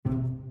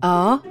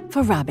R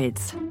for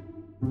Rabbids.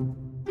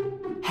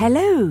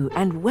 Hello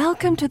and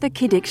welcome to the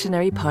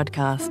Kiddictionary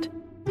podcast.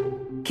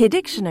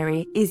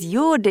 Kiddictionary is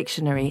your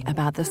dictionary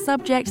about the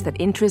subjects that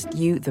interest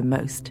you the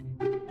most.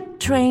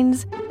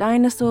 Trains,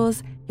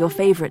 dinosaurs, your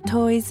favourite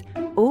toys,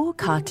 or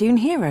cartoon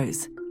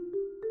heroes.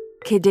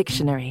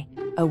 Kiddictionary.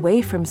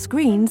 Away from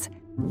screens,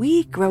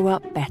 we grow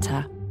up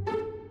better.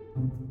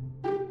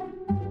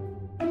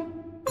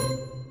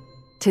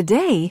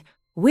 Today,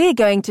 we're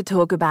going to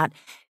talk about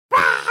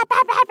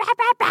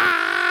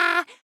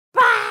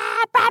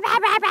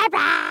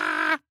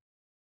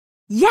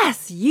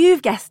Yes,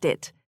 you've guessed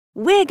it.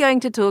 We're going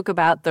to talk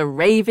about the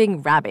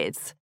raving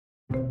Rabbids.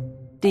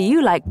 Do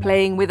you like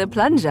playing with a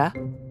plunger?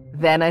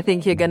 Then I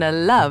think you're going to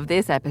love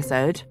this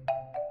episode.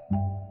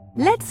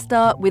 Let's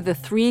start with the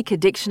 3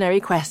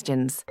 Kiddictionary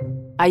questions.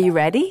 Are you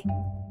ready?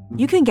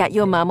 You can get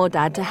your mum or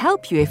dad to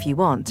help you if you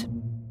want.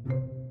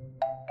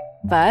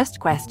 First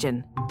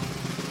question.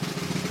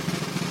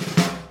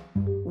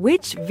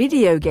 Which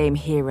video game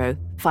hero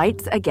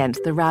fights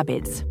against the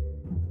Rabbids?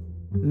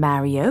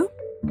 Mario,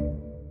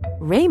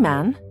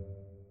 Rayman,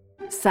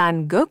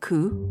 San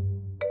Goku,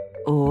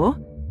 or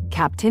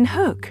Captain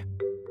Hook?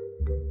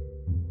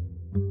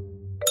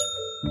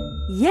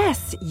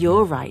 Yes,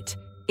 you're right.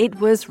 It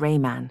was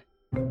Rayman.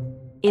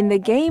 In the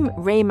game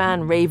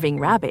Rayman Raving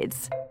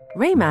Rabbids,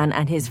 Rayman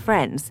and his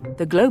friends,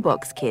 the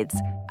Glowbox kids,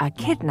 are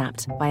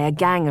kidnapped by a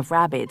gang of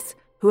Rabbids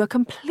who are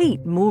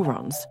complete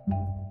morons.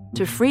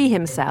 To free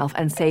himself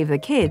and save the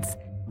kids,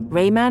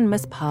 Rayman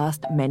must pass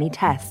many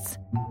tests.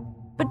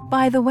 But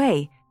by the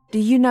way, do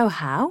you know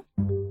how?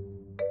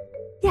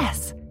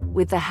 Yes,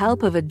 with the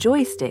help of a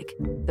joystick,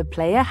 the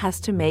player has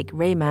to make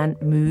Rayman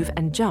move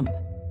and jump,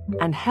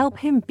 and help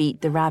him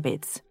beat the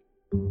Rabbids.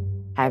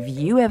 Have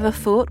you ever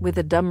fought with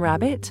a dumb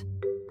rabbit?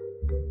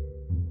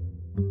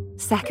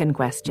 Second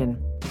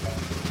question.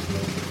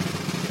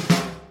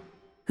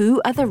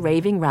 Who are the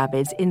raving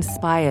Rabbids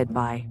inspired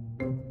by?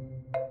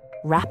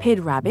 Rapid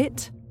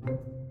Rabbit,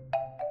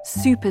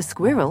 Super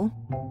Squirrel,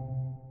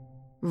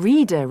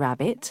 Reader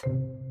Rabbit,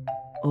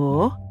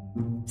 or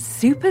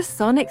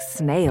Supersonic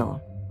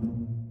Snail?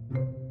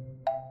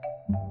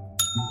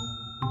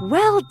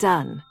 Well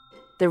done!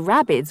 The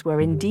Rabbids were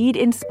indeed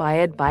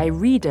inspired by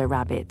Reader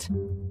Rabbit,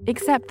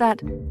 except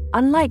that,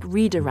 unlike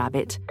Reader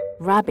Rabbit,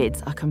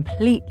 Rabbids are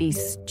completely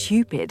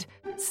stupid,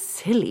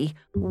 silly,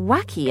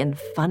 wacky and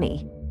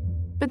funny.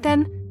 But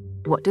then,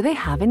 what do they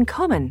have in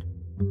common?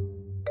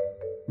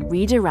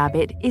 Reader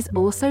Rabbit is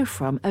also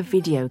from a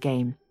video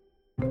game.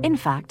 In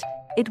fact,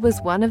 it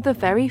was one of the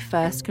very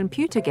first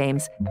computer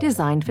games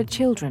designed for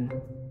children.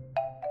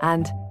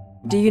 And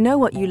do you know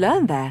what you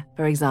learned there,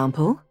 for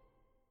example?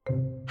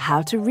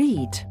 How to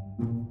read.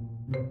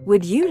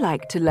 Would you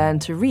like to learn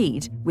to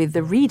read with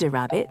the Reader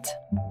Rabbit?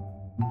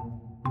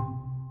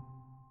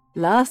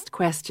 Last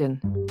question.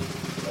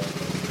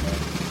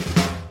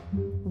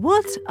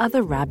 What are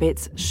the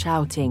rabbits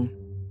shouting?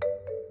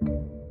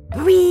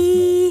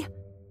 Wee!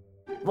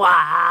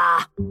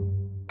 Wah!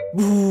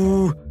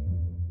 Woo!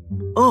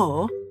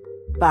 Or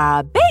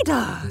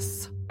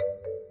Barbados!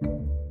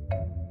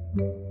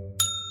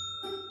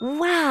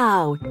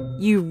 Wow!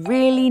 You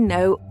really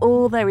know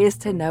all there is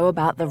to know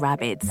about the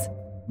Rabbids.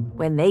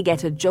 When they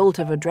get a jolt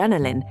of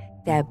adrenaline,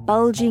 their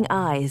bulging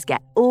eyes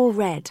get all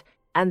red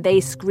and they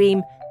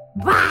scream,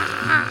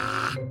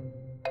 Wah!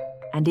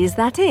 And is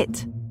that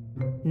it?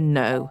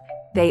 No,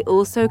 they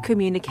also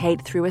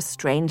communicate through a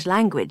strange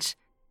language,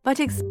 but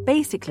it's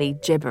basically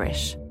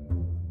gibberish.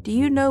 Do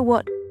you know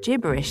what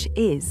gibberish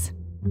is?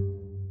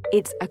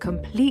 It's a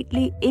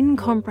completely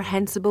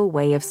incomprehensible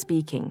way of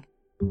speaking.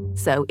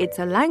 So it's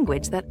a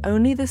language that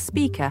only the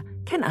speaker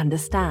can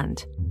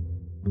understand.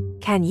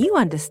 Can you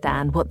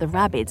understand what the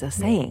Rabbids are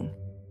saying?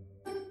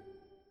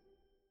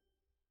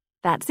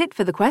 That's it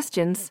for the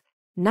questions.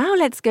 Now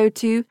let's go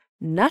to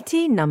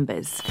Nutty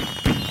Numbers.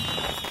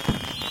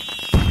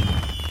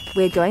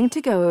 We're going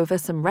to go over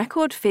some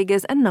record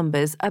figures and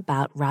numbers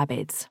about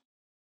Rabbids.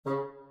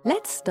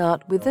 Let's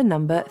start with the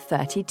number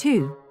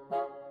 32.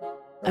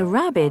 A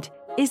rabbid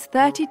is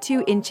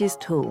 32 inches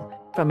tall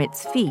from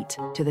its feet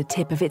to the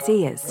tip of its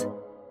ears,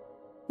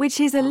 which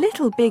is a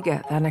little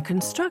bigger than a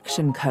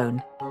construction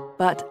cone,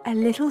 but a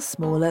little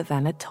smaller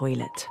than a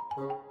toilet.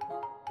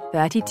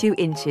 32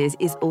 inches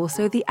is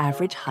also the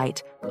average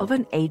height of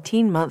an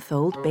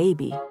 18-month-old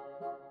baby.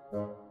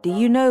 Do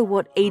you know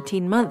what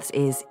 18 months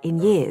is in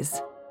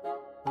years?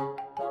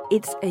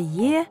 It's a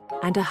year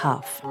and a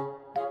half.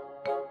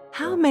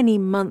 How many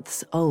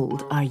months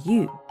old are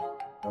you?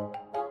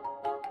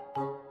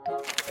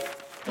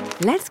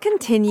 Let's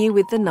continue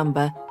with the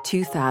number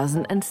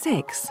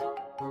 2006.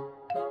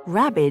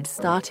 Rabbids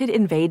started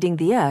invading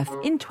the Earth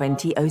in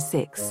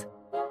 2006.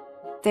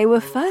 They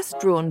were first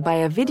drawn by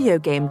a video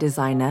game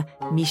designer,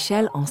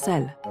 Michel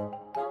Ancel.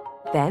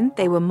 Then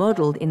they were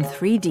modelled in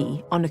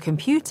 3D on a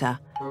computer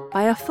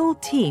by a full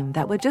team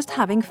that were just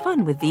having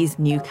fun with these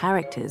new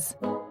characters.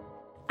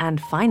 And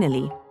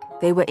finally,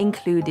 they were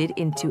included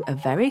into a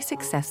very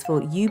successful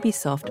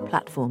Ubisoft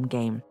platform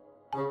game.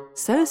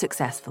 So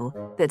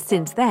successful that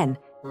since then,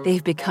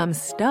 They've become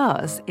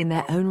stars in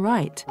their own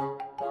right.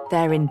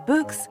 They're in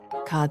books,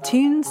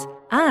 cartoons,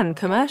 and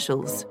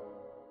commercials.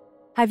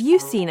 Have you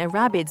seen a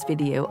Rabbids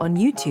video on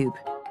YouTube?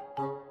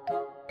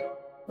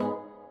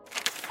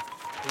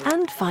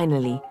 And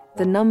finally,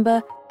 the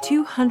number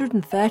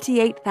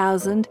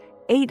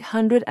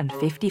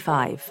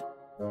 238,855.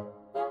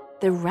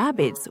 The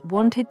Rabbids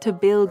wanted to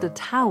build a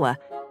tower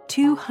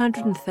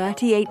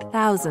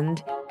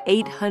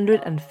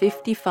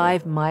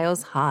 238,855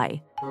 miles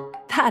high.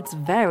 That's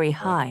very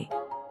high,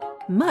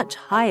 much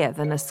higher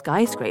than a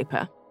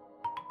skyscraper.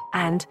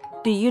 And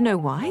do you know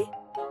why?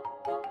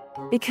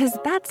 Because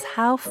that's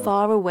how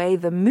far away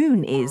the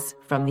moon is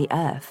from the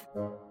Earth.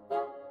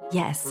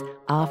 Yes,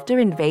 after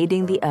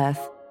invading the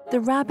Earth, the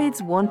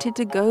Rabbids wanted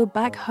to go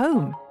back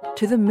home,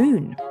 to the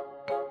moon.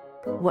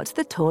 What's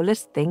the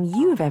tallest thing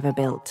you've ever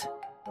built?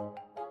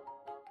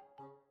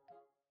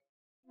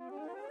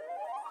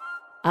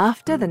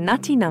 After the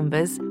nutty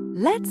numbers,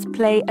 let's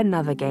play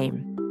another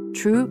game,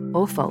 true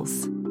or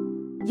false.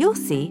 You'll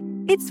see,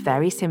 it's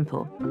very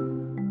simple.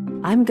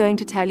 I'm going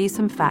to tell you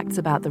some facts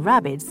about the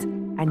Rabbids,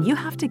 and you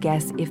have to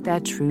guess if they're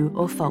true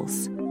or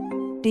false.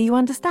 Do you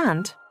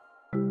understand?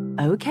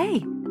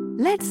 Okay,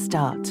 let's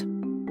start.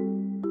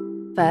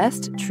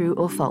 First, true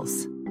or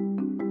false.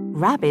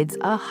 Rabbids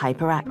are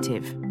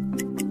hyperactive.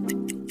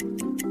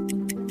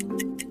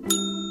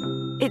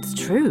 It's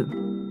true.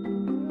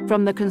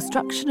 From the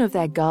construction of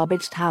their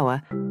garbage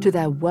tower to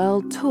their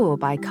world tour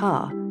by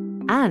car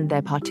and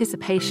their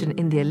participation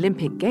in the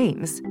Olympic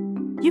Games,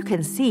 you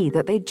can see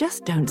that they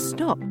just don't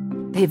stop.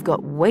 They've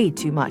got way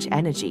too much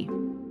energy.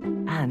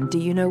 And do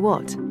you know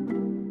what?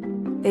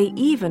 They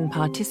even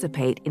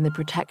participate in the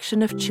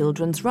protection of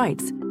children's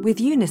rights with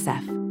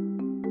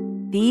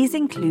UNICEF. These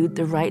include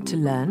the right to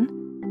learn,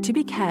 to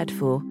be cared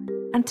for,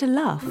 and to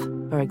laugh,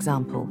 for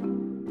example.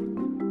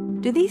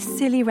 Do these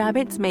silly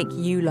rabbits make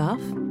you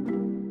laugh?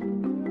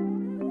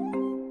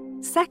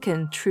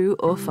 Second, true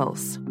or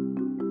false.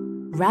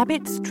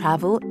 Rabbits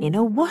travel in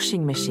a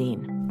washing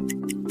machine.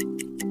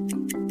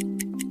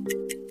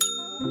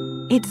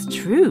 It's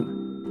true.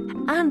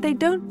 And they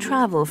don't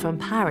travel from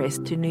Paris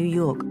to New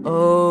York.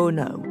 Oh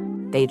no,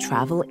 they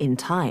travel in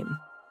time.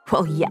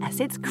 Well, yes,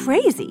 it's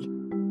crazy.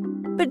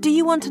 But do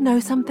you want to know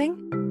something?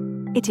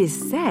 It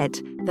is said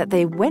that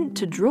they went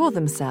to draw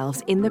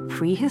themselves in the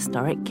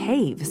prehistoric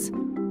caves,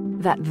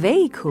 that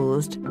they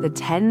caused the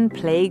 10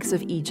 plagues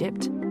of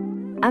Egypt,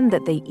 and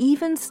that they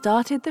even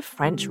started the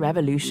French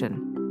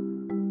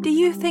Revolution. Do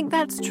you think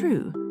that's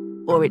true,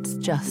 or it's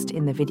just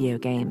in the video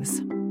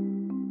games?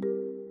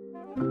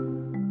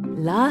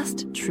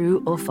 Last,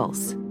 true or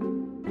false.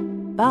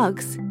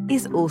 Bugs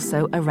is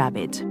also a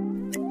rabbid.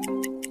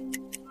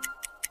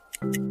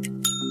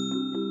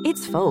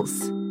 It's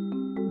false.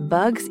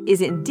 Bugs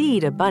is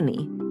indeed a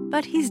bunny,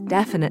 but he's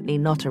definitely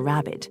not a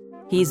rabbit.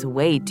 He's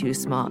way too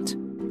smart.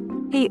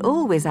 He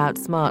always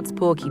outsmarts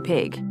Porky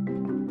Pig.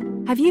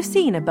 Have you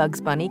seen a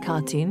Bugs Bunny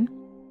cartoon?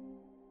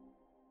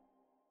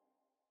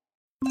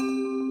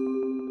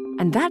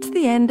 And that's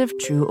the end of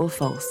true or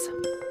false.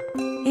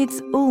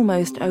 It's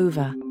almost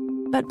over.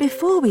 But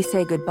before we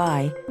say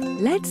goodbye,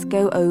 let's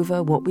go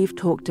over what we've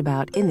talked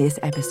about in this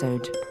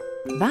episode.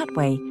 That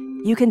way,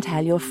 you can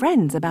tell your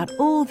friends about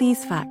all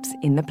these facts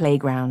in the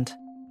playground.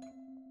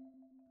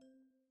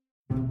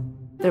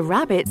 The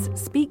rabbits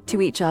speak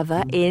to each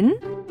other in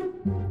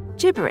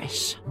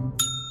gibberish.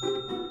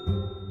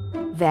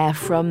 They're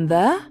from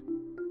the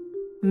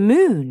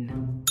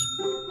moon.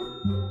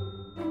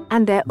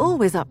 And they're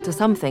always up to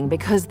something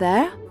because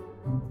they're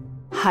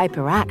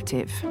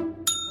hyperactive.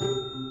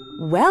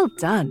 Well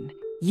done!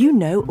 You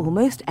know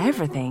almost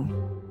everything.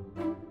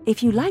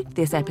 If you liked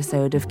this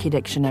episode of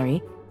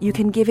Kidictionary, you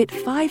can give it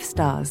 5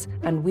 stars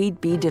and we'd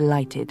be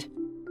delighted.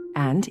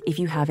 And if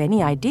you have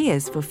any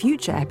ideas for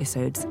future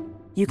episodes,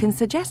 you can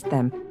suggest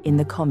them in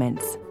the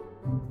comments.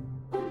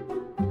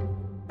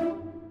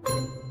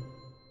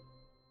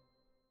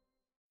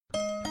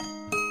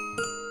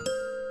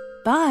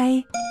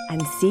 Bye,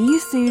 and see you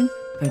soon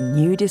for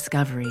new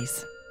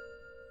discoveries.